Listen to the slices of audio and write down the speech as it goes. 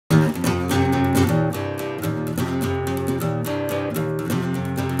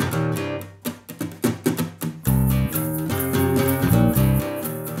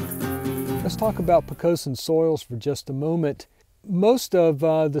talk about Pocosin soils for just a moment. Most of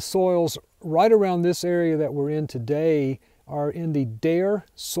the soils right around this area that we're in today are in the Dare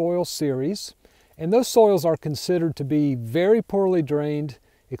soil series, and those soils are considered to be very poorly drained,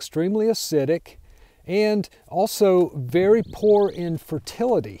 extremely acidic, and also very poor in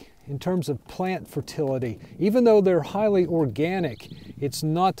fertility in terms of plant fertility. Even though they're highly organic, it's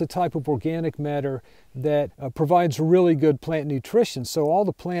not the type of organic matter that provides really good plant nutrition. So all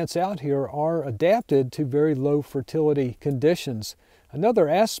the plants out here are adapted to very low fertility conditions. Another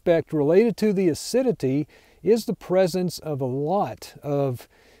aspect related to the acidity is the presence of a lot of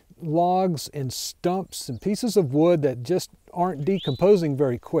logs and stumps and pieces of wood that just aren't decomposing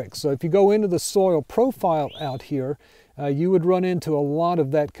very quick. So if you go into the soil profile out here, you would run into a lot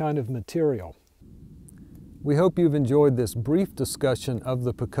of that kind of material. We hope you've enjoyed this brief discussion of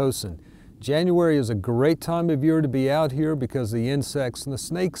the Pocosin. January is a great time of year to be out here because the insects and the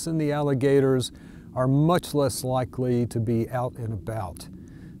snakes and the alligators are much less likely to be out and about.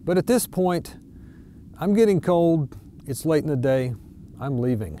 But at this point, I'm getting cold, it's late in the day, I'm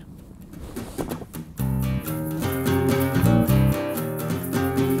leaving.